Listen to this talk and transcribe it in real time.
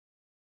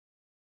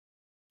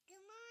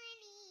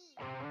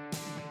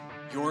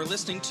You're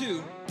listening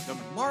to the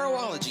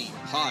Morrowology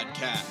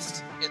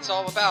Podcast. It's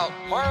all about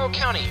Morrow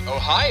County,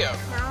 Ohio.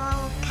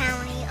 Morrow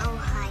County,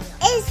 Ohio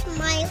is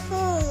my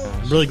home.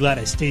 I'm really glad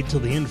I stayed till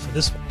the end for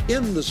this one.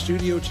 In the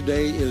studio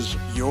today is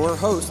Your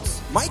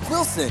hosts, Mike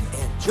Wilson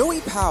and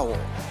Joey Powell.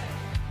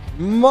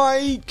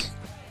 Mike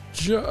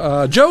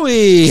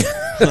Joey.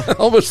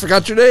 Almost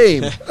forgot your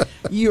name.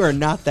 You are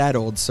not that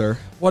old, sir.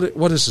 What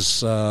is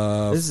this?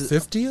 This is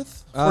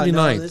 50th? 49th?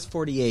 No, this is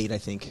 48, I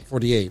think.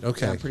 48,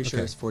 okay. Yeah, I'm pretty sure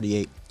okay. it's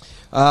 48.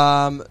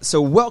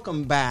 So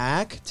welcome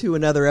back to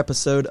another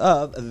episode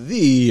of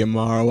the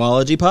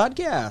Morrowology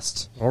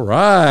Podcast. All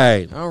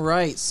right. All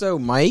right, so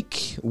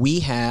Mike, we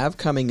have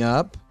coming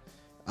up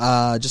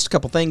just a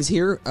couple things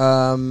here.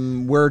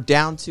 We're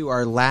down to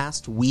our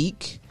last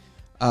week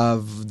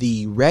of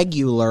the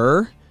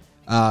regular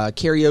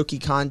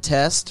karaoke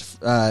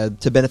contest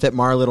to benefit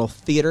Mar Little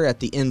Theater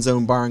at the End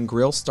Zone Bar and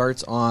Grill.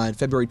 Starts on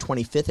February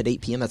 25th at 8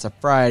 p.m. That's a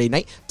Friday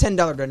night.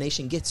 $10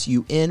 donation gets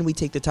you in. We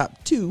take the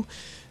top two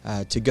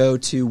to go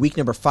to week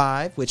number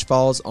 5, which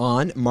falls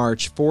on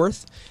March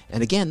 4th.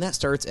 And again, that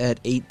starts at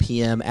 8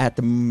 p.m. at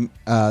the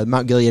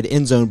Mount Gilead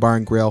End Zone Bar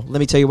and Grill.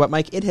 Let me tell you what,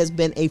 Mike, it has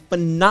been a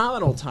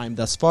phenomenal time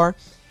thus far,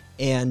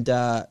 and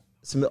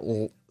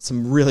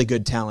some really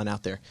good talent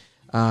out there.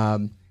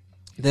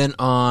 Then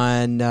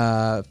on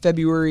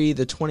February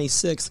the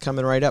 26th,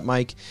 coming right up,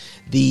 Mike,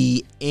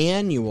 the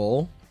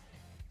annual,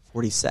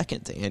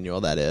 42nd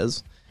annual, that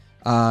is,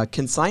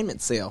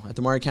 consignment sale at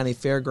the Morrow County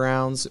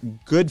Fairgrounds.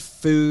 Good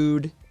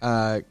food,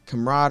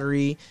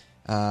 camaraderie.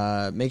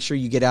 Make sure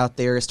you get out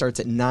there. It starts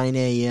at 9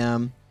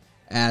 a.m.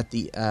 at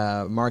the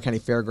Morrow County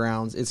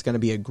Fairgrounds. It's going to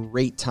be a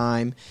great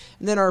time.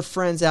 And then our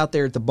friends out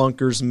there at the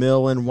Bunkers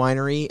Mill and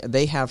Winery,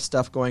 they have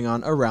stuff going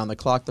on around the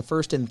clock. The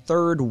first and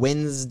third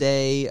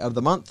Wednesday of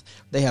the month,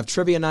 they have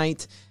trivia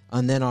night.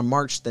 And then on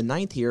March the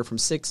 9th here, from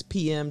 6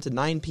 p.m. to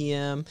 9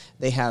 p.m.,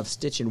 they have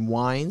Stitch and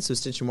Wine. So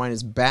Stitch and Wine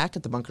is back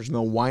at the Bunkers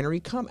Mill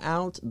Winery. Come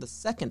out the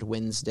second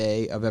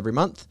Wednesday of every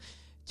month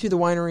to the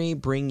winery,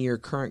 bring your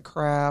current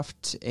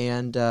craft,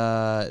 and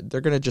they're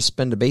going to just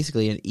spend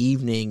basically an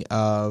evening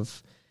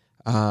of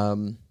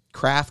crafters,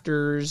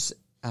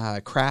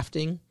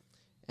 crafting,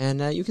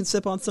 and you can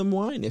sip on some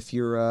wine if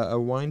you're a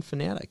wine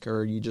fanatic,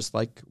 or you just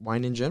like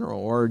wine in general,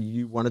 or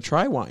you want to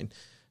try wine,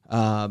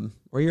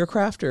 or you're a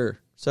crafter.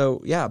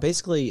 So yeah,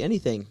 basically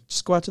anything.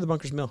 Just go out to the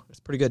Bunkers Mill. It's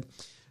pretty good.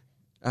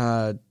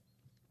 Tell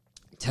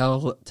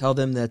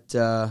them that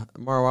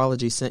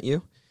Morrowology sent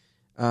you.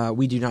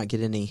 We do not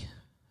get any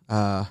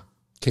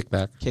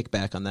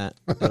kickback on that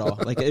at all.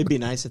 Like, it'd be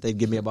nice if they'd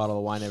give me a bottle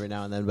of wine every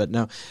now and then, but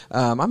no,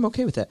 I'm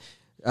okay with that.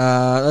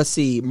 Let's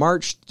see,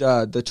 March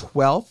the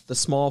 12th, the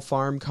Small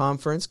Farm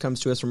Conference comes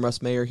to us from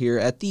Russ Mayer here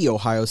at the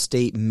Ohio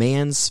State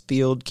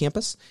Mansfield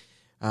campus.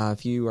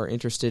 If you are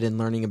interested in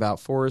learning about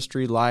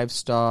forestry,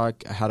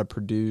 livestock, how to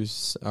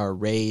produce or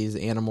raise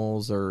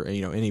animals, or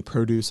any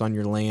produce on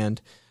your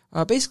land,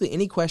 basically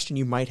any question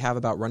you might have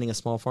about running a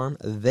small farm,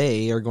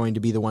 they are going to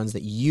be the ones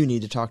that you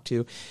need to talk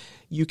to.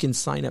 You can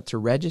sign up to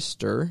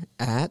register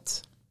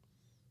at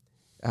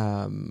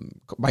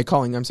by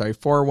calling,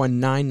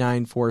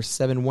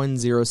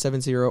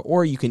 419-947-1070,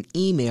 or you can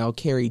email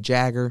Carrie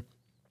Jagger,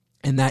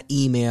 and that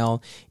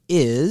email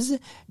is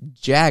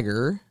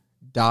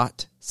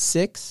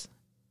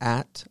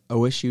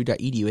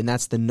jagger.6@osu.edu, and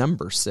that's the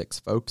number 6,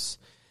 folks.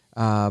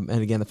 And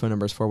again, the phone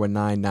number is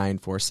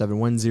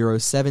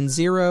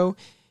 419-947-1070.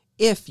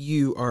 If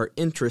you are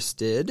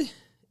interested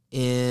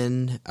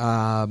in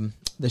the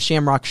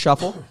Shamrock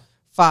Shuffle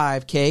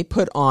 5K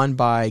put on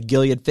by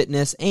Gilead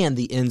Fitness and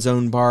the End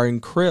Zone Bar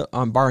and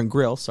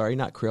Grill. Sorry,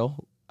 not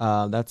Krill.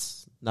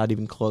 That's not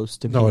even close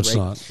to being No, it's right.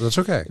 not. That's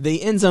okay.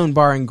 The End Zone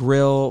Bar and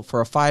Grill for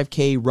a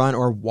 5K run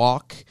or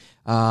walk.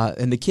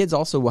 And the kids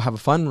also will have a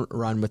fun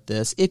run with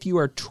this. If you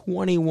are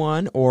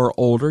 21 or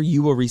older,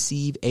 you will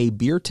receive a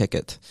beer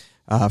ticket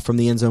from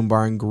the End Zone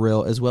Bar and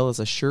Grill, as well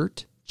as a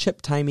shirt,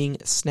 chip timing,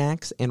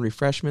 snacks, and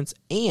refreshments,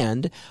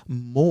 and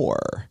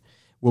more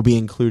will be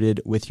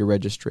included with your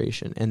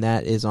registration. And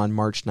that is on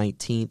March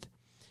 19th,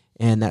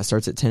 and that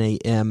starts at 10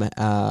 a.m.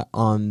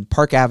 On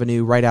Park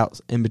Avenue, right out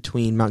in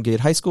between Mount Gilead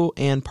High School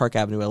and Park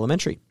Avenue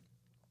Elementary.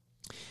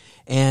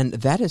 And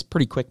that is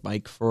pretty quick,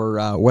 Mike,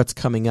 for what's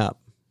coming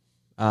up.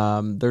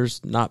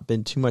 There's not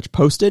been too much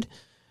posted,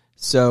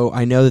 so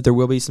I know that there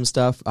will be some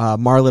stuff.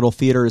 Mar Little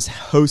Theater is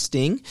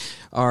hosting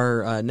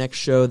our next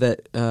show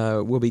that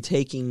will be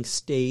taking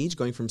stage,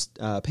 going from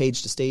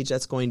page to stage.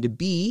 That's going to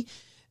be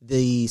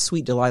the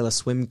Sweet Delilah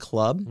Swim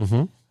Club,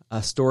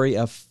 a story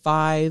of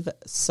 5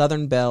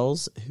 Southern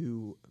belles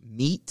who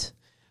meet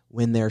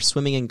when they're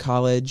swimming in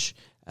college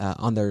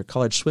on their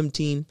college swim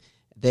team.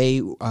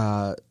 They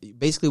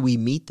basically, we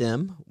meet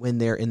them when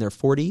they're in their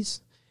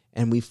 40s,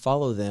 and we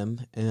follow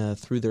them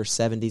through their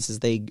 70s as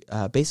they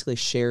basically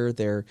share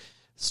their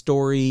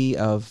story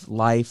of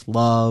life,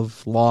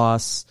 love,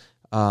 loss.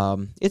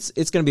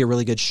 It's going to be a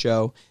really good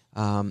show,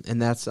 and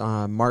that's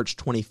March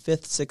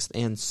 25th, 6th,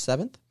 and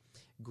 7th.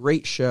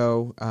 Great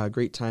show,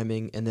 great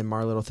timing. And then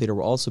Mar Little Theater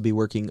will also be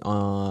working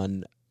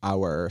on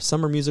our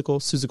summer musical,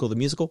 Seussical the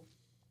Musical.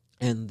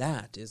 And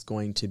that is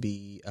going to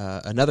be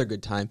another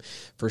good time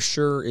for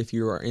sure if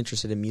you are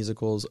interested in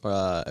musicals,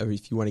 or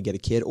if you want to get a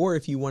kid, or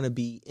if you want to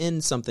be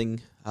in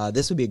something.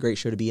 This would be a great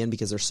show to be in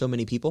because there's so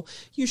many people.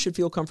 You should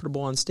feel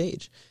comfortable on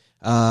stage.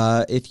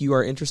 If you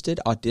are interested,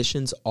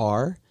 auditions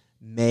are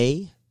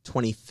May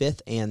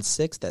 25th and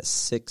 6th at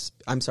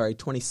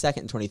 22nd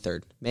and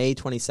 23rd. May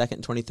 22nd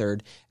and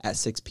 23rd at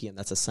 6 p.m.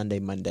 That's a Sunday,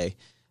 Monday.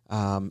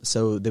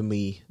 So then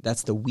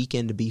that's the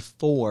weekend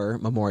before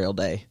Memorial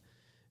Day.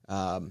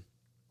 And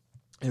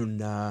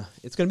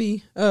it's going to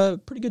be a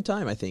pretty good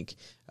time, I think.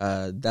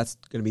 That's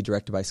going to be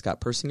directed by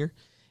Scott Persinger.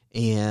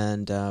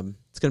 And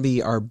it's going to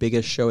be our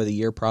biggest show of the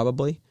year,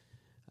 probably.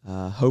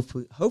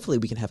 Hopefully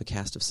we can have a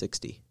cast of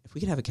 60. If we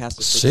can have a cast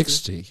of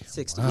 60.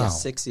 60, wow.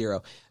 Yes, 60.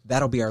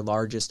 That'll be our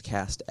largest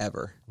cast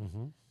ever.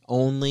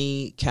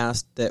 Only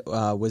cast that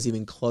was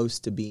even close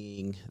to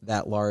being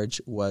that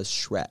large was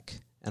Shrek.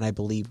 And I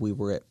believe we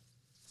were at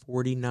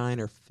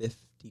 49 or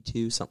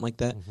 52, something like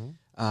that.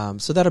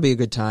 So that'll be a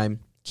good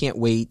time. Can't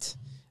wait.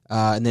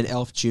 And then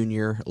Elf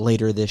Jr.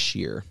 later this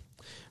year.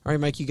 All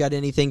right, Mike, you got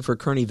anything for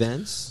current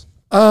events?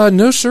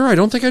 No, sir, I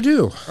don't think I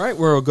do. All right,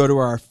 we'll go to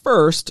our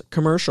first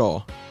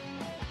commercial.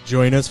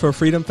 Join us for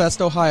Freedom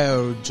Fest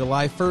Ohio,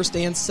 July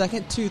 1st and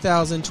 2nd,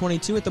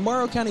 2022 at the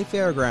Morrow County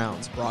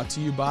Fairgrounds, brought to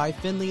you by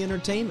Finley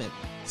Entertainment.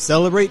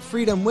 Celebrate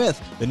freedom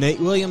with the Nate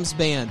Williams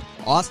Band,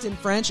 Austin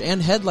French,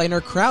 and headliner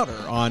Crowder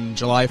on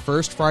July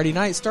 1st, Friday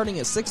night, starting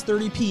at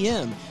 6:30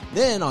 p.m.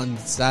 Then on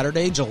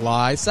Saturday,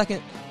 July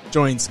 2nd,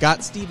 join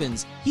Scott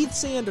Stevens, Heath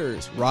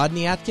Sanders,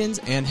 Rodney Atkins,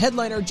 and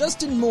headliner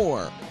Justin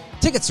Moore.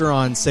 Tickets are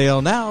on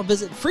sale now.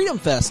 Visit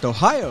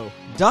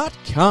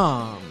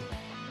freedomfestohio.com.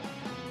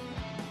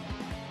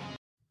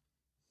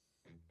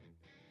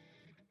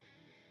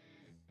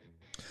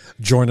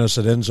 Join us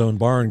at End Zone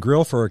Bar and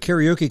Grill for a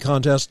karaoke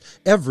contest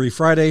every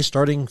Friday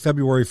starting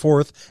February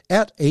 4th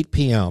at 8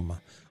 p.m.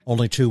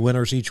 Only 2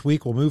 winners each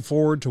week will move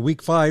forward to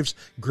Week 5's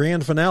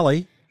grand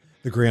finale.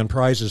 The grand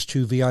prize is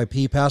 2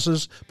 VIP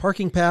passes,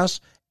 parking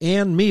pass,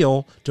 and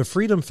meal to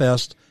Freedom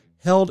Fest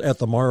held at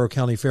the Morrow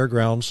County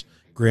Fairgrounds.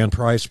 Grand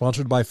prize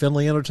sponsored by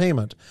Finley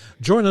Entertainment.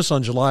 Join us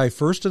on July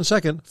 1st and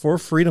 2nd for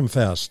Freedom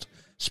Fest.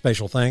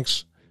 Special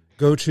thanks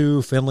go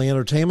to Finley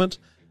Entertainment,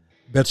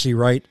 Betsy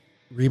Wright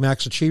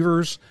Remax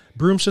Achievers,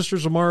 Broom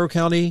Sisters of Morrow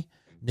County,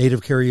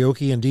 Native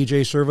Karaoke and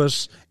DJ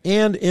Service,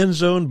 and End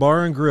Zone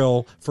Bar and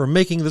Grill for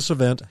making this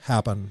event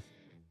happen.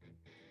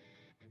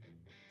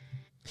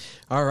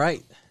 All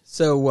right.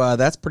 So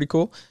that's pretty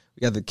cool.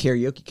 We got the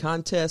karaoke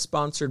contest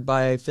sponsored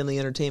by Finley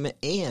Entertainment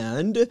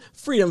and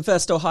Freedom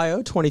Fest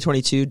Ohio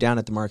 2022 down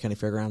at the Morrow County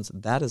Fairgrounds.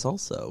 That is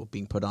also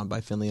being put on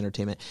by Finley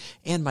Entertainment.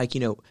 And Mike,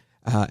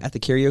 at the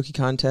karaoke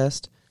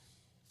contest,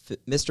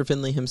 Mr.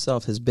 Finley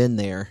himself has been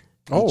there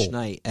each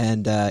night.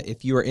 And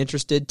if you are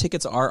interested,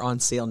 tickets are on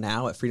sale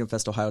now at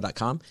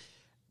freedomfestohio.com.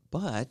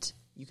 But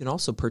you can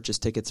also purchase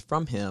tickets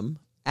from him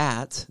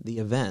at the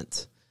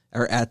event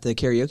or at the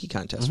karaoke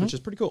contest, which is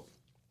pretty cool.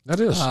 That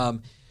is.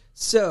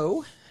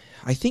 So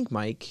I think,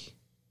 Mike,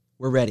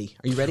 we're ready.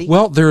 Are you ready?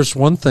 Well, there's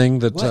one thing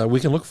that we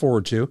can look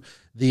forward to.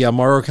 The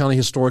Morrow County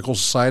Historical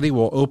Society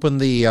will open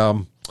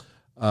the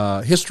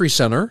History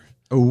Center.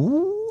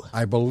 Ooh.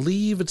 I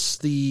believe it's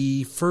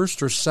the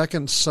first or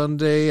second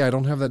Sunday. I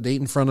don't have that date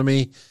in front of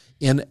me.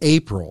 In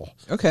April.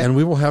 Okay. And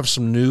we will have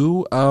some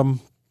new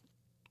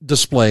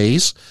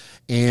displays.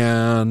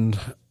 And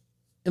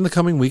in the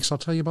coming weeks, I'll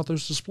tell you about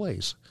those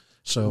displays.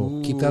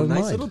 So keep that in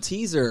mind. Nice little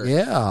teaser.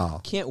 Yeah.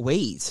 Can't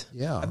wait.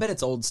 Yeah. I bet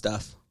it's old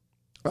stuff.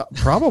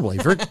 Probably.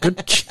 Very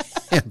good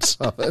chance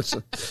of it.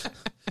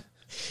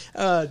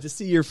 To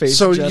see your face.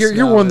 So just you're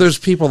now one of those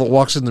people that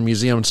walks in the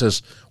museum and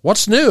says,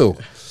 "What's new?"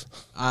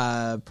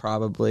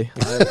 Probably.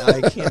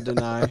 I can't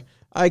deny.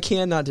 I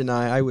cannot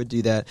deny I would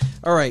do that.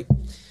 All right.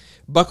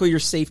 Buckle your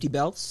safety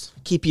belts.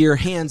 Keep your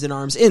hands and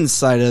arms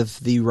inside of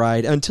the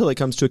ride until it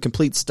comes to a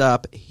complete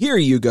stop. Here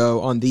you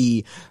go on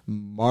the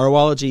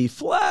Morrowology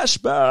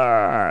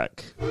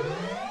Flashback.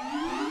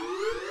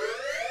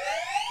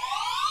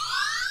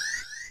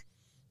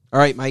 All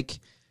right, Mike.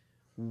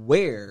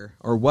 Where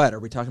or what are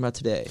we talking about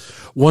today?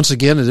 Once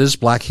again, it is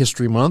Black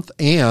History Month,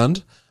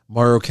 and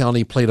Morrow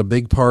County played a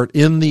big part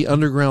in the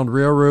Underground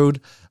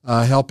Railroad,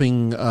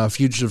 helping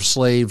fugitive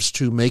slaves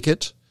to make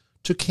it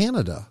to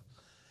Canada.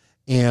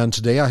 And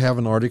today I have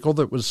an article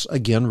that was,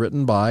 again,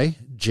 written by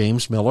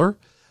James Miller,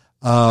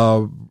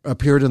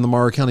 appeared in the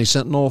Morrow County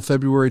Sentinel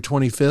February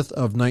 25th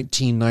of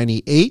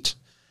 1998.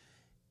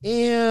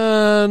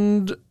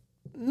 And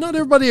not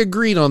everybody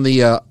agreed on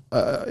the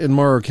in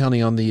Morrow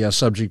County on the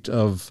subject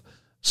of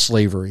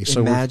slavery.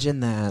 Imagine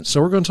that. So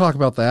we're going to talk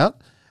about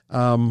that.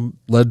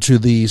 Led to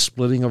the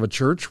splitting of a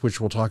church, which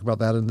we'll talk about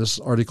that in this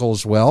article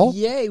as well.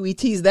 Yay, we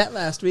teased that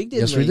last week,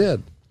 didn't we? Yes, we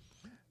did.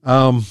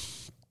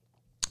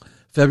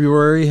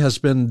 February has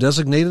been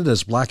designated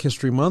as Black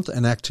History Month,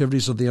 and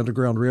activities of the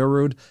Underground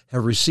Railroad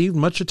have received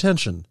much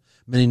attention.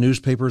 Many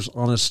newspapers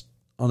on a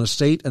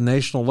state and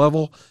national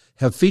level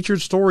have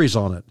featured stories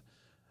on it.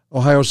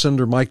 Ohio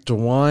Senator Mike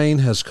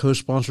DeWine has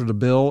co-sponsored a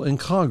bill in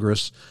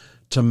Congress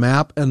to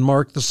map and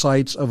mark the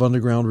sites of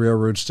Underground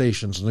Railroad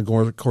stations. And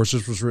of course,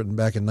 this was written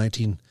back in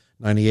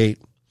 1998.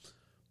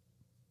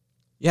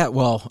 Yeah,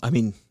 well, I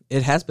mean,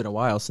 it has been a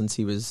while since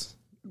he was...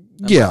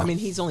 Yeah. I mean,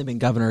 he's only been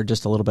governor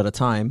just a little bit of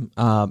time.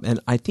 And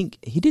I think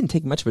he didn't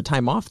take much of a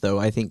time off, though,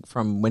 I think,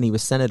 from when he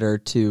was senator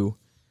to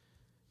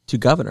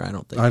governor, I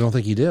don't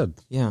think. He did.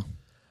 Yeah.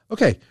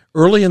 Okay.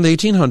 Early in the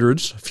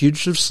 1800s,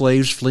 fugitive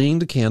slaves fleeing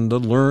to Canada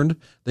learned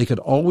they could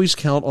always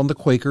count on the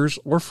Quakers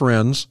or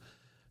Friends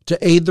to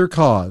aid their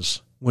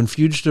cause. When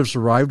fugitives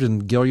arrived in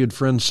Gilead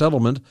Friends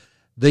settlement,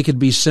 they could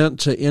be sent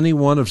to any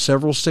one of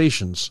several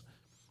stations.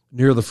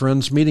 Near the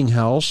Friends meeting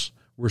house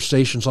were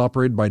stations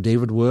operated by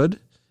David Wood,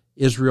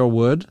 Israel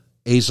Wood,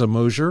 Asa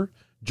Mosier,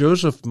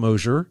 Joseph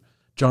Mosier,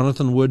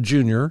 Jonathan Wood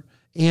Jr.,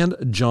 and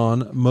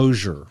John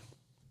Mosier.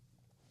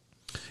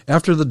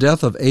 After the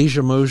death of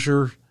Asa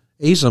Mosier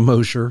in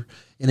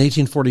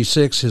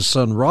 1846, his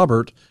son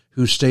Robert,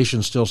 whose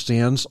station still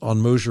stands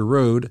on Mosier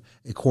Road,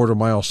 a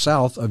quarter-mile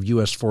south of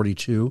US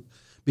 42,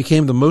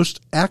 became the most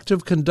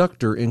active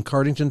conductor in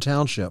Cardington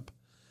Township.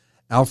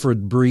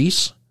 Alfred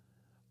Breese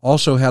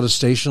also had a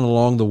station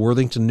along the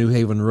Worthington-New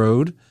Haven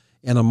Road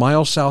and a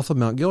mile south of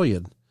Mount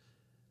Gilead.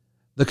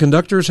 The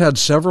conductors had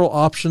several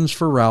options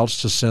for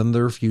routes to send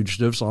their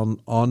fugitives on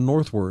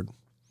northward.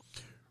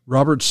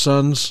 Robert's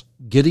sons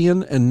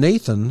Gideon and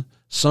Nathan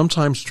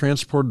sometimes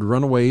transported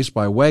runaways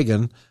by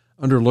wagon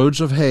under loads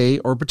of hay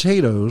or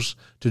potatoes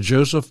to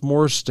Joseph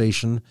Moore's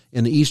station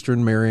in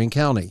eastern Marion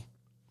County.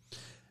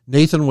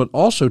 Nathan would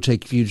also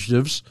take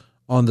fugitives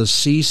on the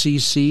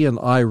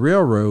CCC&I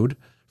Railroad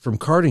from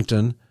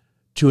Cardington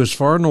to as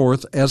far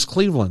north as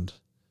Cleveland.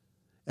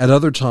 At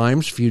other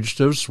times,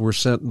 fugitives were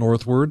sent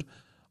northward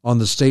on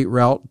the state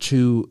route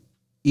to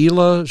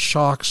Ela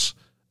Shock's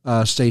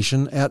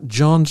station at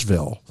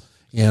Johnsville.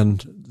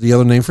 And the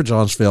other name for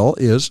Johnsville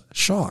is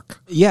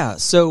Shock. Yeah,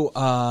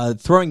 so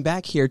throwing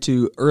back here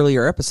to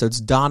earlier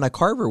episodes, Donna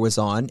Carver was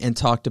on and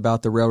talked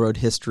about the railroad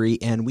history,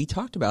 and we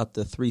talked about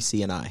the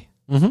 3C&I.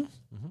 Mm-hmm.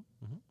 Mm-hmm.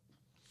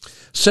 Mm-hmm.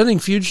 Sending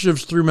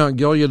fugitives through Mount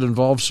Gilead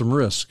involved some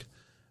risk.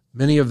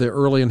 Many of the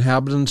early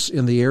inhabitants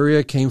in the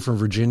area came from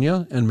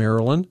Virginia and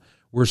Maryland,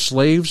 where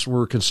slaves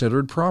were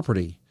considered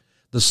property.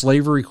 The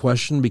slavery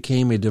question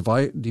became a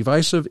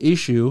divisive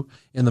issue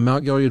in the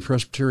Mount Gilead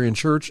Presbyterian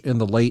Church in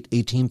the late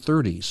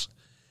 1830s.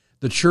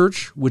 The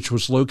church, which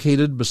was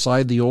located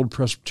beside the old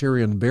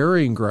Presbyterian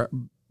burying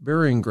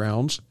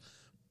grounds,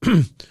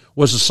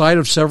 was the site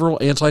of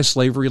several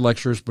anti-slavery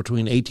lectures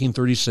between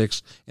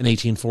 1836 and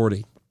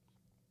 1840.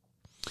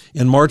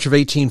 In March of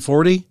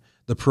 1840,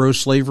 the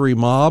pro-slavery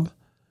mob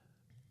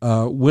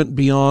went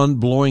beyond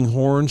blowing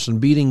horns and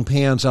beating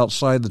pans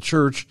outside the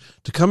church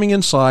to coming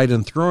inside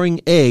and throwing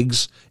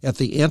eggs at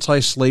the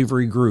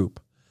anti-slavery group.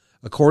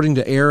 According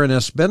to Aaron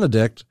S.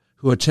 Benedict,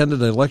 who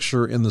attended a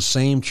lecture in the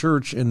same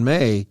church in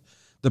May,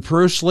 the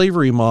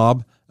pro-slavery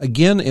mob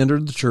again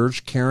entered the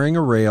church carrying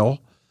a rail,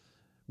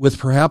 with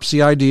perhaps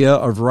the idea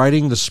of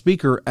riding the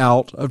speaker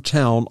out of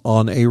town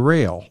on a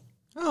rail.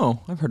 Oh,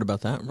 I've heard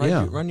about that.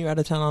 Run you out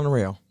of town on a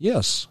rail.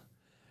 Yes.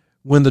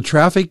 When the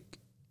tactic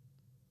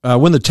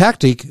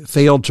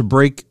failed to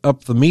break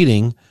up the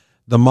meeting,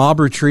 the mob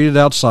retreated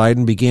outside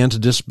and began to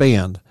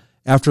disband.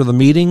 After the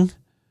meeting,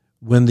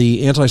 when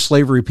the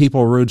anti-slavery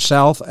people rode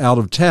south out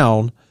of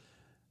town,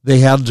 they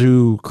had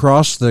to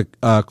cross the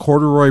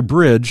Corduroy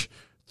Bridge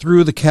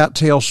through the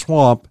Cattail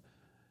Swamp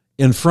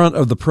in front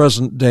of the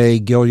present-day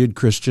Gilead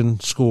Christian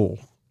School.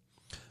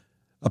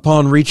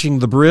 Upon reaching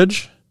the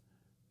bridge,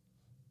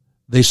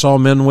 they saw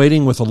men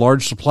waiting with a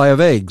large supply of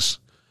eggs.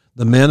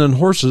 The men and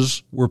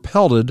horses were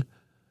pelted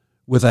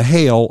with a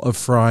hail of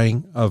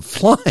flying eggs.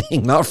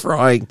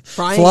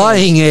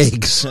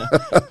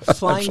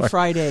 Flying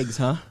fried eggs,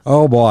 huh?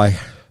 Oh, boy.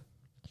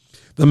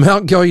 The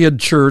Mount Gilead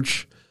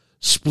Church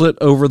split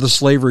over the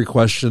slavery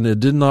question. It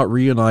did not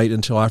reunite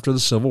until after the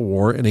Civil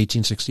War in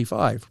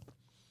 1865.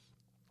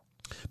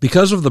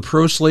 Because of the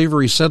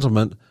pro-slavery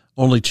sentiment,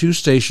 only two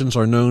stations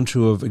are known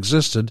to have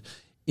existed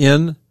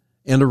in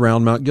and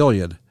around Mount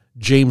Gilead: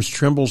 James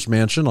Trimble's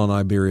mansion on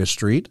Iberia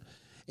Street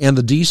and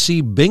the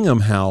D.C. Bingham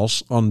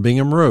House on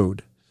Bingham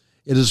Road.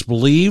 It is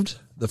believed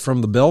that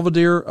from the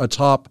Belvedere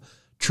atop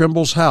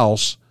Trimble's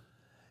house,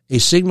 a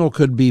signal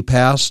could be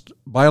passed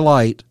by a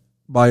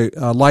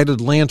lighted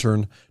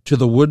lantern to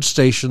the wood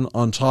station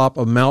on top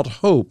of Mount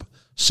Hope,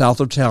 south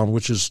of town,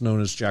 which is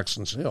known as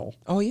Jackson's Hill.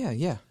 Oh,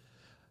 yeah.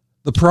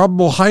 The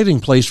probable hiding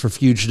place for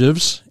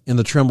fugitives in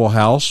the Trimble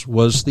house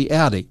was the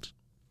attic,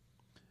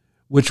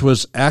 which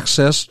was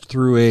accessed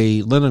through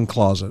a linen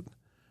closet.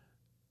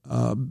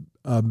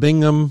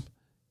 Bingham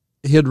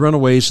hid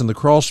runaways in the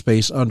crawl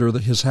space under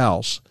his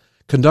house.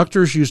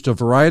 Conductors used a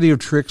variety of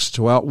tricks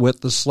to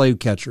outwit the slave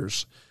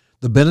catchers.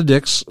 The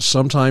Benedicts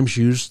sometimes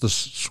used the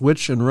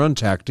switch and run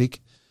tactic.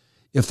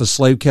 If the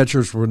slave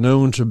catchers were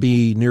known to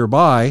be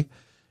nearby,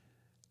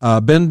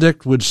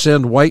 Benedict would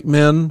send white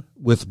men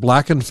with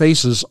blackened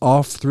faces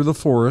off through the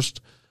forest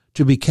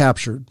to be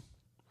captured.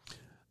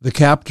 The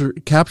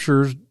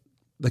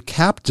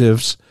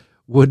captives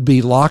would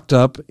be locked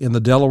up in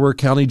the Delaware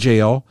County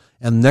Jail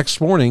and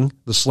next morning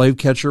the slave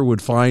catcher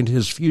would find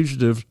his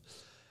fugitive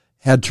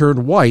had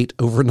turned white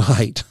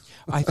overnight.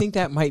 I think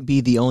that might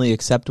be the only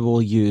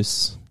acceptable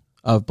use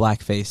of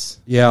blackface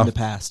in the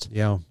past.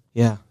 Yeah.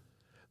 Yeah.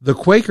 The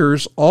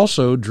Quakers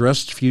also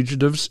dressed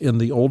fugitives in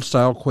the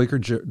old-style Quaker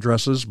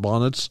dresses,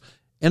 bonnets,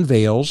 and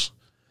veils.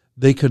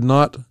 They could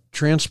not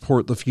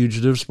transport the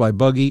fugitives by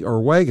buggy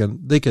or wagon.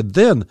 They could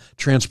then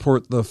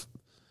transport the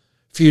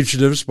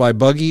fugitives by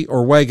buggy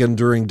or wagon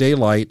during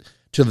daylight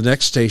to the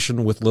next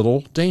station with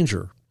little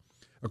danger.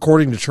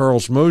 According to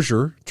Charles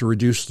Mosier, to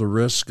reduce the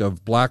risk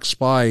of black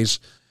spies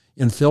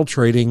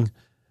infiltrating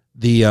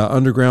the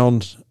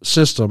underground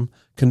system,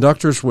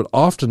 conductors would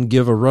often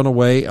give a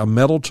runaway a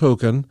metal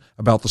token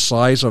about the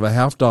size of a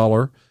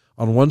 $50.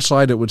 On one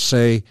side it would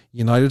say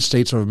United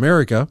States of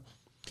America,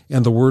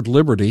 and the word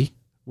liberty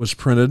was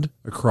printed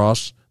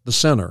across the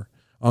center.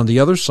 On the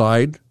other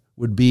side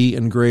would be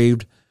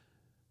engraved,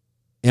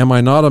 "Am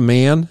I not a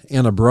man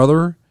and a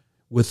brother?"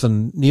 with the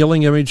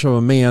kneeling image of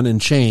a man in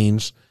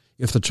chains.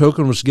 If the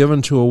token was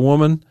given to a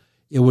woman,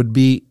 it would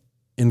be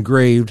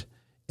engraved,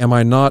 "Am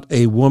I not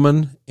a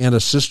woman and a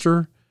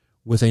sister?"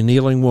 with a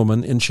kneeling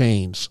woman in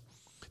chains.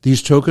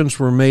 These tokens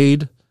were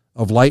made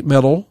of light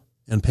metal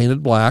and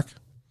painted black.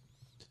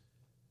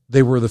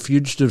 They were the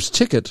fugitive's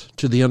ticket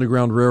to the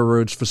Underground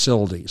Railroad's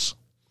facilities.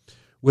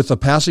 With the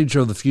passage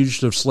of the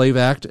Fugitive Slave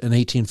Act in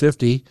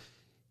 1850,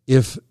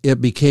 if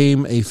it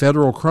became a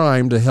federal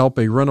crime to help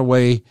a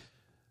runaway,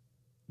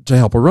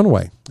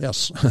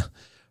 yes,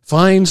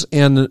 fines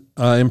and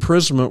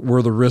imprisonment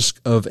were the risk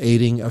of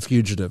aiding a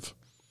fugitive.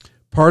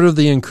 Part of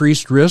the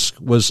increased risk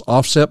was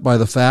offset by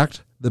the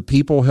fact that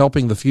people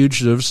helping the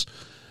fugitives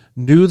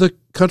knew the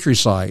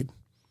countryside.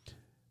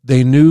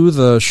 They knew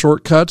the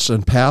shortcuts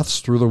and paths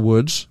through the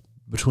woods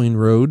between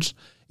roads,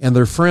 and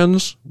their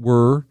friends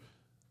were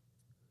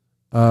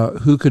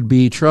who could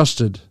be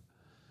trusted,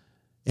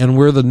 and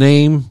where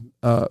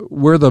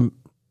the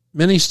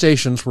many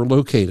stations were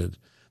located.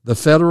 The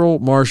federal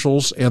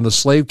marshals and the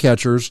slave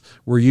catchers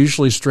were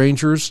usually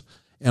strangers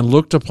and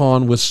looked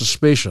upon with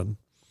suspicion.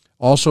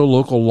 Also,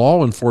 local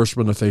law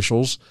enforcement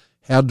officials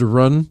had to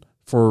run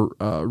for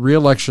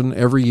re-election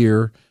every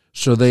year,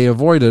 so they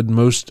avoided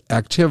most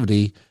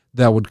activity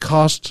that would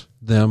cost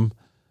them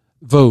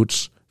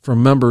votes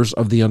from members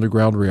of the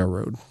Underground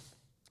Railroad.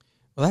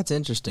 Well, that's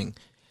interesting.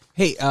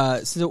 Hey,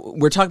 so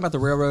we're talking about the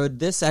railroad.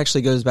 This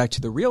actually goes back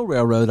to the real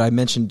railroad I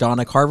mentioned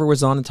Donna Carver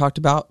was on and talked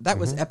about. That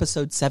was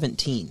episode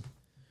 17.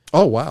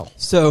 Oh, wow.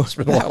 So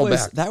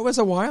that was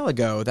a while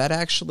ago. That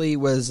actually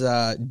was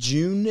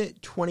June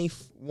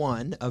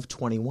 21 of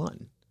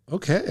 21.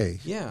 Okay.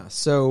 Yeah.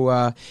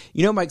 So,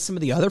 Mike, some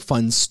of the other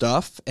fun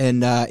stuff,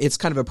 and it's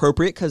kind of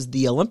appropriate because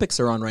the Olympics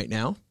are on right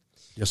now.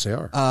 Yes, they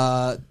are.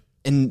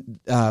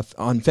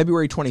 On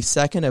February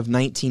 22nd of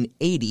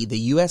 1980, the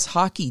U.S.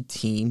 hockey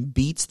team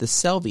beats the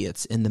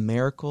Soviets in the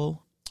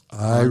miracle.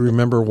 I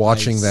remember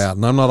watching that,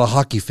 and I'm not a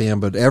hockey fan,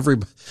 but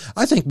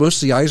I think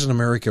most of the eyes in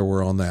America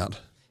were on that.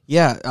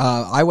 Yeah,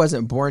 I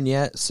wasn't born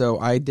yet, so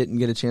I didn't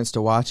get a chance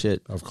to watch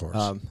it. Of course.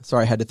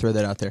 Sorry, I had to throw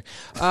that out there.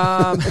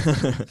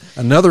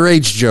 Another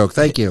age joke.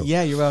 Thank you.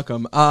 Yeah, you're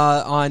welcome.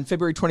 On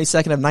February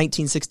 22nd of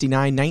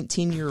 1969,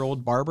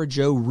 19-year-old Barbara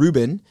Jo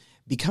Rubin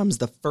becomes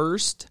the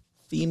first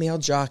female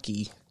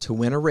jockey to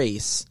win a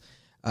race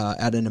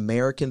at an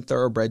American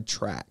thoroughbred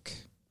track.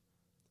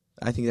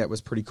 I think that was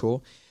pretty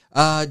cool.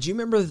 Do you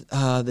remember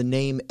the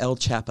name El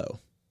Chapo?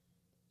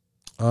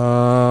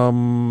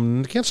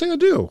 Can't say I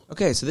do.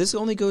 Okay, so this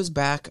only goes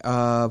back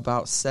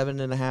about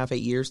 7.5,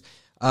 8 years.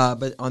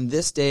 But on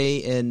this day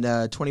in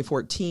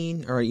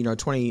 2014, or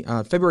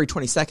February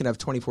 22nd of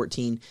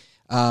 2014,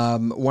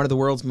 one of the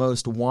world's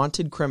most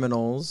wanted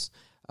criminals,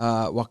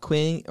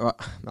 Joaquin,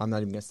 I'm not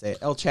even going to say it,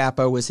 El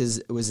Chapo was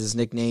his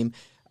nickname.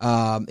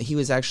 He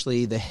was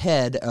actually the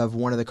head of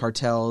one of the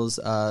cartels,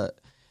 the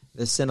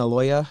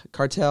Sinaloa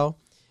cartel.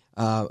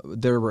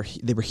 They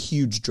were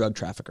huge drug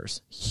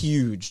traffickers.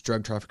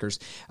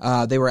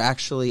 They were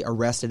actually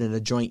arrested in a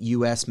joint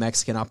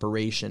U.S.-Mexican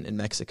operation in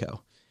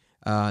Mexico.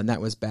 And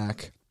that was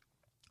back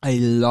a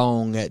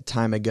long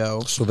time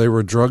ago. So they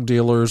were drug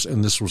dealers,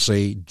 and this was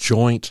a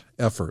joint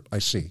effort. I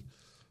see.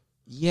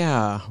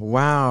 Yeah,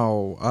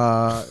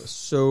 wow.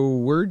 So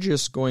we're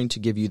just going to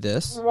give you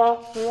this. And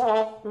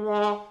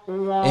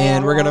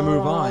we're going to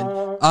move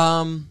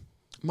on.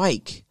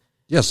 Mike.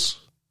 Yes.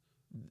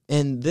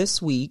 And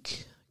this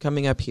week,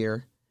 coming up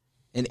here,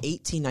 in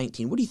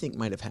 1819, what do you think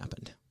might have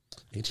happened?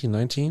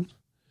 1819?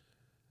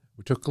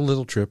 We took a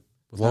little trip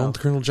with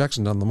Colonel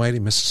Jackson down the mighty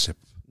Mississippi.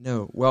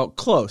 No, well,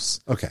 close.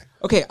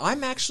 Okay,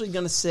 I'm actually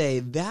going to say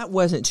that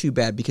wasn't too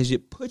bad because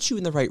it puts you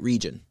in the right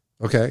region.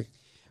 Okay.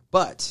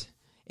 But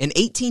in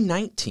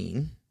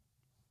 1819,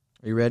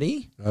 are you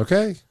ready?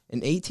 Okay. In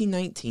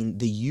 1819,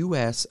 the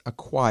U.S.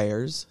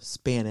 acquires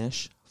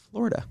Spanish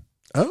Florida.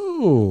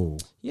 Oh.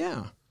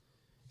 Yeah.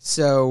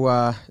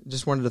 So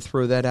just wanted to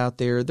throw that out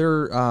there.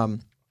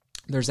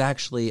 There's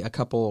actually a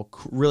couple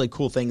really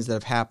cool things that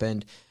have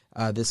happened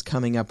this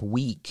coming up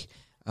week.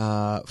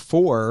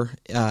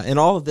 and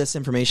all of this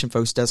information,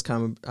 folks, does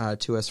come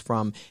to us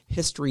from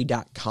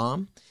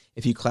history.com.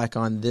 If you click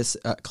on this,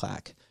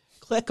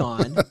 click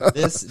on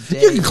this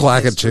day. You can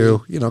clack it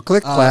too.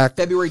 Click, clack.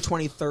 February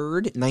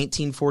 23rd,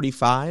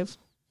 1945.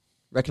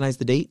 Recognize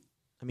the date?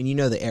 I mean, you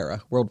know the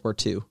era, World War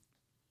II.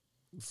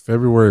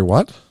 February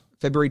what?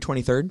 February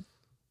 23rd.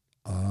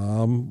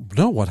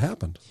 No, what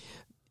happened?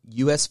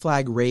 U.S.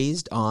 flag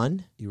raised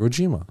on Iwo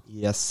Jima.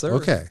 Yes, sir.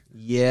 Okay.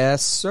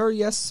 Yes, sir.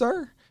 Yes,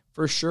 sir.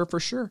 For sure. For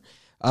sure.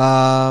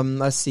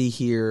 Let's see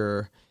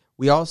here.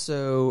 We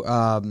also,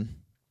 I'm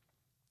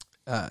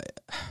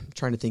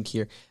trying to think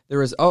here. There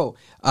was, in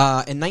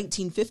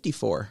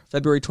 1954,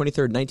 February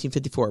 23rd,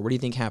 1954. What do you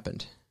think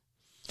happened?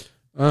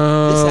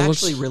 This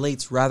actually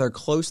relates rather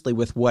closely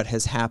with what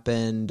has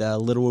happened a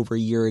little over a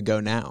year ago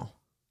now.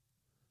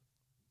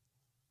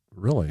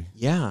 Really?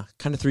 Yeah.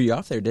 Kind of threw you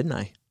off there, didn't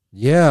I?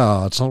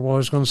 Yeah, that's not what I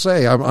was going to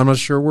say. I'm not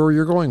sure where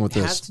you're going with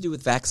It this. has to do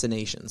with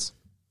vaccinations.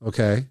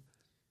 Okay.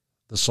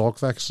 The Salk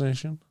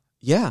vaccination?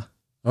 Yeah.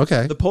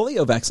 Okay. The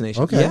polio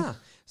vaccination. Okay. Yeah.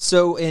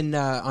 So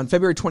on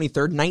February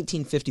 23rd,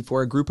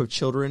 1954, a group of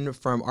children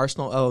from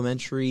Arsenal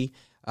Elementary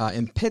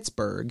in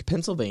Pittsburgh,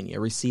 Pennsylvania,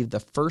 received the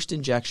first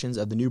injections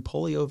of the new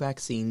polio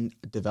vaccine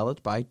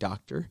developed by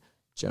Dr.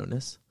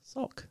 Jonas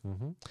Salk.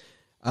 Mm-hmm.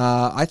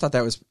 I thought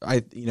that was,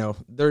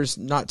 there's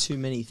not too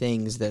many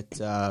things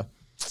that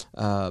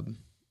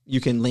you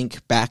can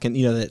link back and,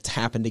 that's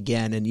happened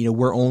again. And,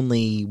 we're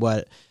only,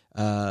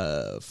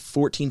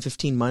 14,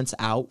 15 months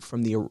out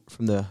from the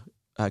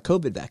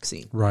COVID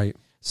vaccine. Right.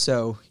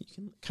 So you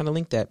can kind of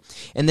link that.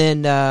 And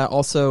then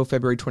also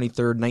February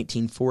 23rd,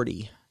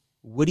 1940,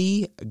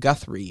 Woody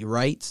Guthrie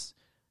writes,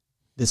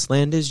 "This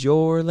land is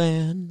your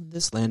land.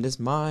 This land is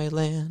my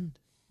land."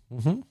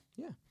 Mm-hmm.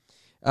 Yeah.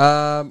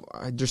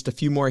 Just a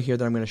few more here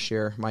that I'm going to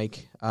share,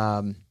 Mike,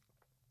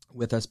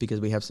 with us because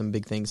we have some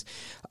big things.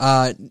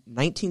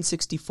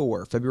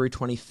 1964, February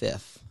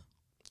 25th.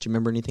 Do you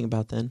remember anything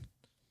about then?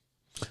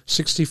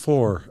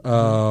 64.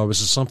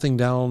 Was it something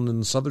down in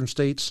the southern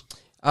states?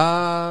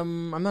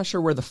 I'm not sure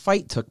where the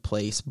fight took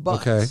place,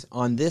 but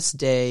on this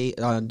day,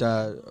 on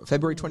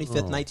February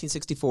 25th,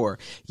 1964,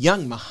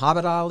 young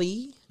Muhammad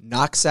Ali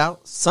knocks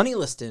out Sonny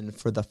Liston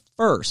for the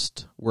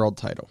first world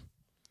title.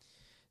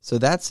 So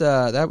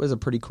that was a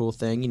pretty cool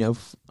thing.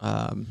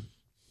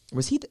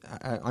 Was he?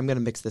 I'm going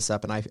to mix this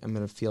up, and I'm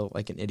going to feel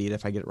like an idiot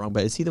if I get it wrong.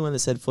 But is he the one that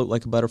said "float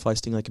like a butterfly,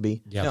 sting like a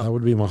bee"? Yeah, No. that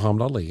would be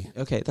Muhammad Ali.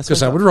 Okay, that's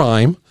because that would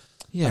rhyme.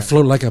 Yeah. I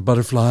float like a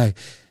butterfly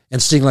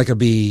and sting like a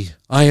bee.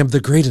 I am the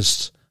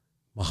greatest,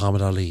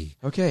 Muhammad Ali.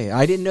 Okay,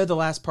 I didn't know the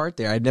last part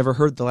there. I'd never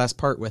heard the last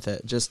part with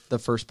it, just the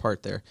first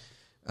part there.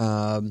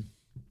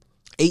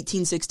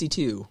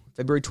 1862,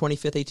 February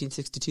 25th,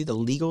 1862, the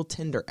Legal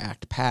Tender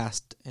Act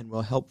passed and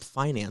will help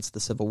finance the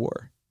Civil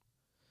War.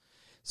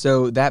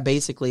 So that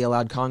basically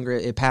allowed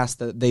Congress,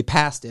 they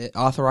passed it,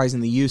 authorizing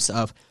the use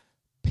of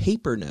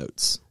paper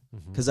notes.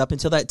 Because up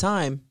until that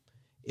time,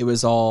 it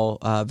was all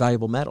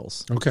valuable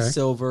metals. Okay.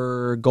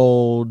 Silver,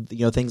 gold,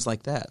 things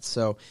like that.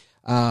 So,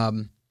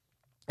 and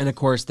of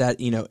course that,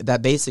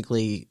 that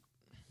basically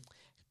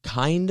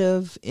kind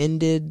of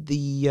ended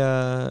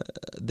the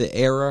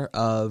era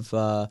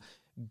of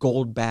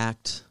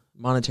gold-backed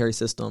monetary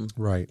system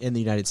in the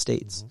United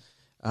States.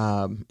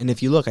 And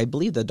if you look, I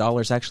believe the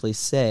dollars actually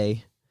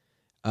say,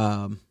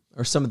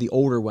 or some of the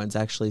older ones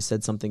actually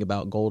said something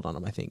about gold on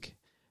them, I think.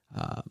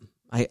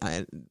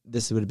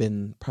 This would have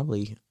been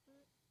probably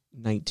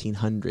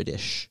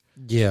 1900-ish.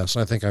 Yes,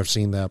 I think I've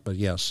seen that, but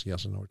yes, I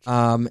know what you're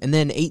and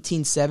then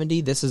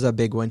 1870, this is a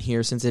big one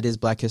here. Since it is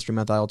Black History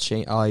Month, I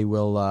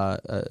will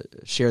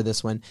share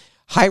this one.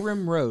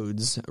 Hiram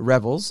Rhodes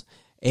Revels,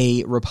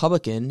 a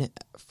Republican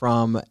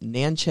from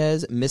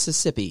Natchez,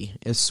 Mississippi,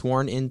 is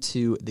sworn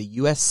into the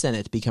U.S.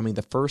 Senate, becoming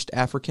the first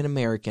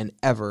African-American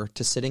ever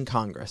to sit in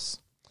Congress.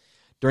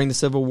 During the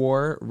Civil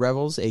War,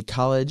 Revels, a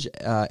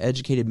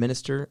college-educated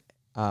minister,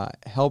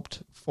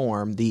 helped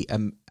form the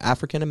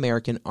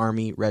African-American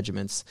Army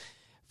regiments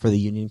for the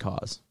Union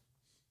cause.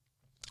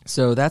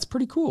 So that's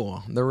pretty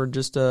cool. There were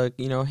just a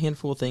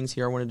handful of things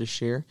here I wanted to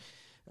share.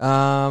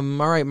 All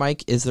right,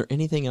 Mike, is there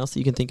anything else that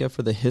you can think of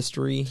for the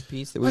history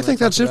piece that we I think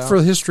that's it for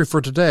the history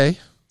for today.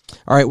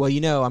 All right, well,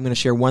 I'm going to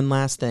share one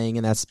last thing,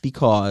 and that's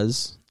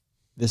because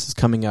this is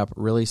coming up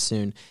really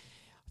soon.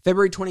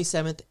 February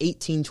 27th,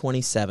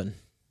 1827.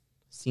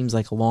 Seems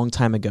like a long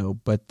time ago,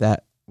 but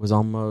that was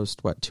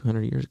almost,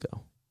 200 years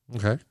ago?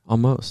 Okay.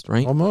 Almost,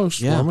 right?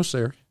 Almost. Yeah. We're almost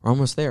there. We're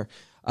almost there.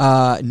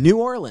 New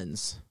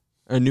Orleans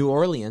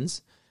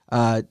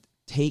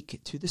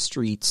take to the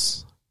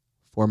streets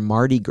for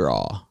Mardi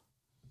Gras.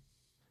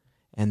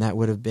 And that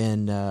would have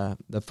been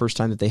the first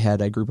time that they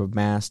had a group of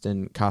masked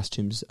and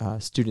costumes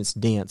students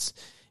dance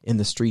in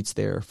the streets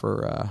there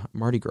for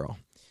Mardi Gras.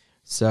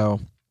 So,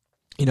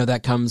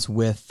 that comes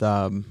with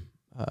the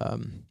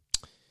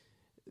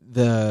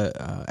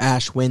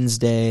Ash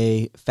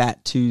Wednesday,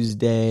 Fat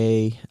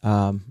Tuesday,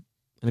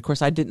 and of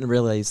course I didn't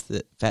realize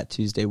that Fat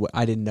Tuesday,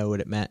 I didn't know what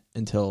it meant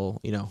until,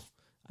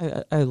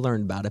 I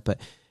learned about it. But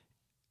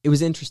it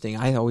was interesting.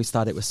 I always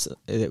thought it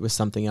was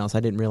something else. I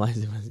didn't realize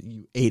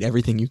you ate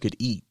everything you could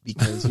eat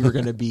because you were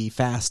going to be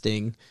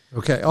fasting.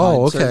 Okay.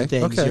 Oh, okay. Certain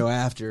things, Okay.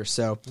 after.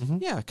 So,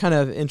 yeah, kind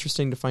of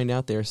interesting to find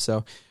out there.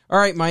 So, all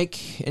right,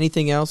 Mike,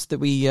 anything else that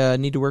we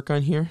need to work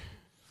on here?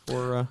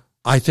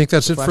 I think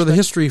that's it for the flashback?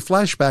 history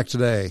flashback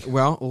today.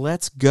 Well,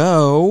 let's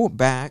go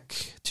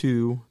back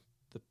to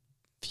the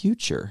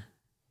future.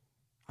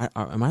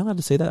 Am I allowed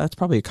to say that? That's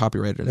probably a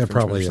copyrighted infringement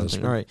probably or is.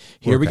 something. All right,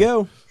 here we Okay.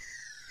 go.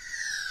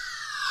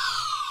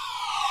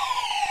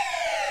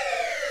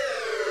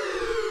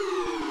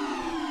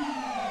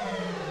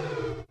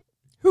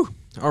 Whew.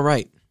 All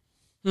right.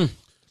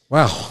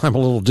 Wow, I'm a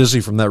little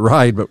dizzy from that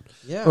ride, but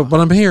Yeah. but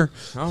I'm here.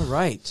 All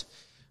right.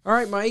 All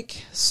right,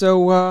 Mike.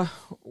 So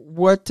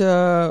what's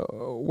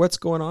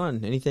going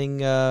on? Anything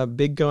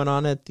big going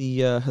on at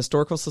the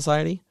Historical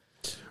Society?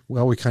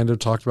 Well, we kind of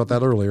talked about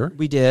that earlier.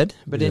 We did,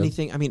 but We did.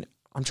 anything? I mean,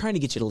 I'm trying to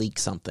get you to leak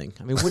something.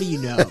 I mean, what do you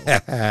know?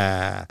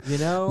 You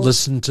know,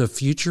 Listen to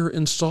future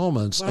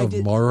installments Well, I of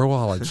did-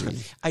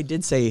 Morrowology. I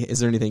did say, is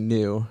there anything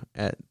new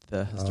at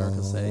the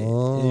Historical Society?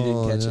 And you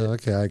didn't catch yeah, it.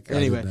 Okay, I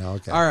Anyway, did now.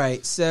 Okay. all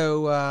right.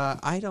 So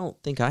I don't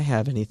think I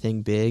have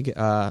anything big.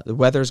 The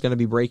weather's going to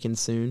be breaking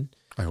soon.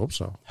 I hope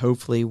so.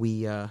 Hopefully,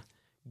 we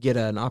get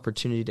an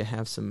opportunity to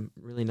have some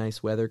really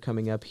nice weather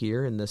coming up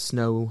here, and the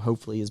snow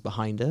hopefully is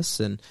behind us,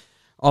 and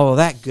all of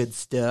that good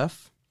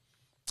stuff.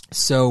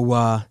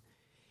 So,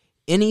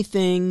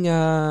 anything? We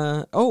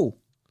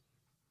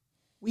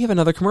have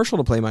another commercial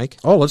to play, Mike.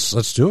 Oh,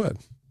 let's do it.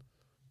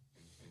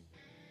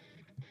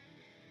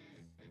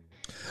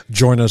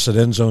 Join us at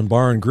End Zone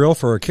Bar and Grill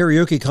for a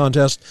karaoke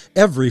contest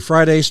every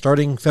Friday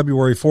starting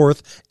February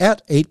 4th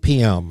at 8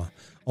 p.m.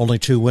 Only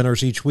 2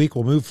 winners each week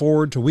will move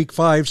forward to Week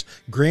 5's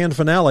grand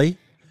finale.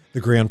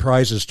 The grand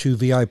prize is 2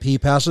 VIP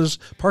passes,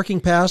 parking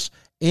pass,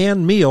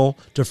 and meal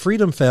to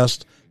Freedom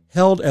Fest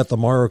held at the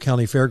Morrow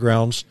County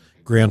Fairgrounds.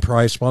 Grand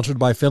prize sponsored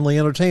by Finley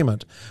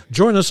Entertainment.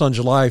 Join us on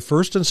July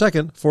 1st and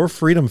 2nd for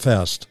Freedom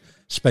Fest.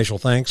 Special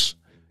thanks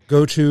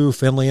go to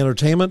Finley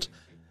Entertainment,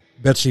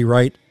 Betsy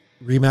Wright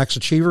Remax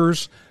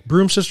Achievers,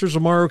 Broom Sisters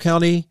of Morrow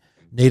County,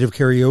 Native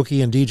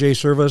Karaoke and DJ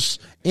Service,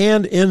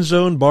 and End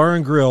Zone Bar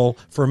and Grill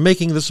for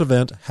making this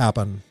event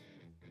happen.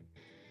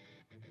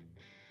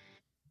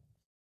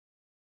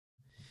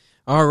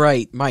 All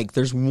right, Mike,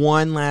 there's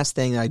one last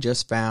thing I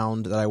just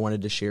found that I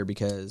wanted to share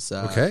because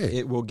Okay.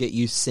 it will get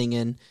you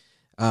singing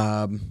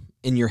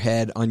in your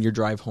head on your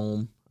drive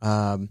home.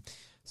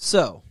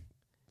 So,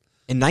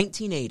 in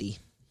 1980,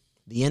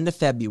 the end of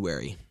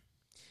February,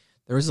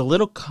 there was a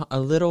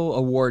little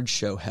award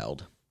show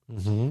held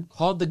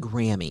called the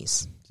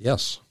Grammys.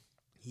 Yes.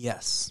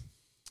 Yes.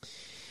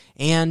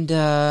 And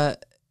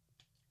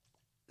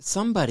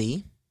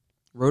somebody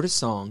wrote a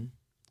song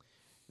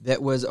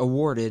that was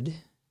awarded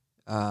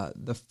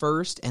the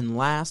first and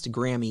last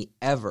Grammy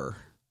ever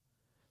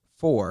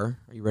for,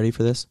 are you ready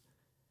for this?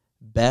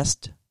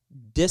 Best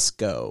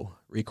disco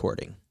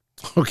recording.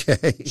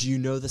 Okay. Do you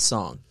know the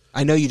song?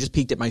 I know you just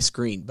peeked at my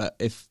screen, but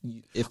if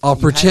I'll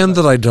pretend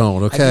that I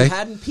don't, okay? If you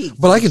hadn't peeked,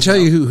 But I can would tell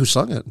know? you who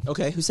sung it.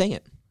 Okay, who sang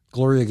it?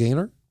 Gloria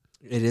Gaynor?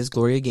 It is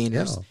Gloria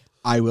Gaynor's Yeah.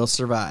 I Will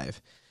Survive.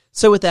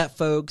 So with that,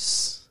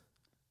 folks,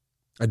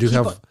 I do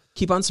have...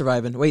 keep on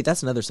surviving. Wait,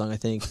 that's another song, I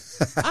think.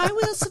 I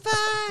will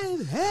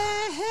survive.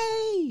 Hey,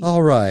 hey.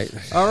 All right.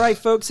 All right,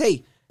 folks.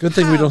 Hey. Good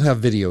thing we don't have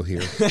video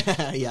here.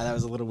 Yeah, that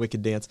was a little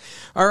wicked dance.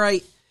 All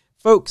right,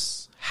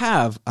 folks,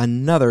 have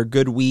another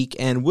good week,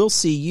 and we'll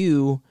see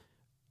you.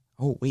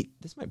 Oh, wait,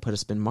 this might put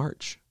us in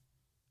March.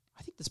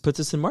 I think this puts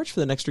us in March for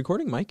the next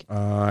recording, Mike.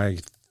 I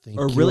think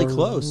Or really you're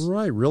close.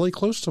 Right, really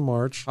close to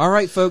March. All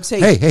right, folks.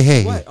 Hey.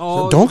 Hey. What?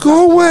 Oh, Don't he's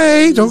go got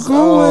away. puns. Don't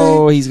go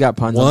Oh, away. he's got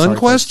puns. I'm One sorry, folks.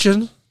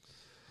 question.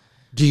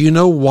 Do you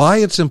know why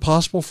it's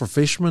impossible for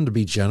fishermen to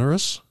be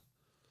generous?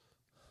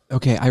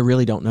 Okay, I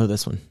really don't know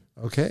this one.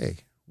 Okay.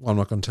 Well, I'm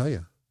not going to tell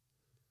you.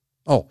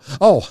 I'll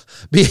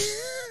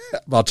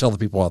tell the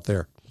people out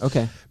there.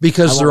 Okay.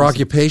 Because I their won't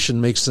listen.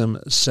 occupation makes them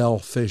sell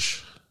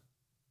fish.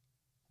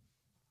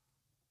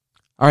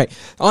 All right.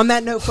 On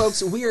that note,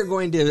 folks, we are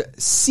going to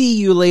see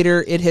you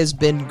later. It has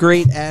been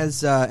great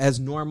as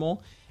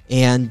normal,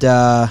 and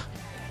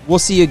we'll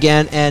see you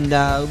again, and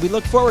we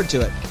look forward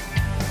to it.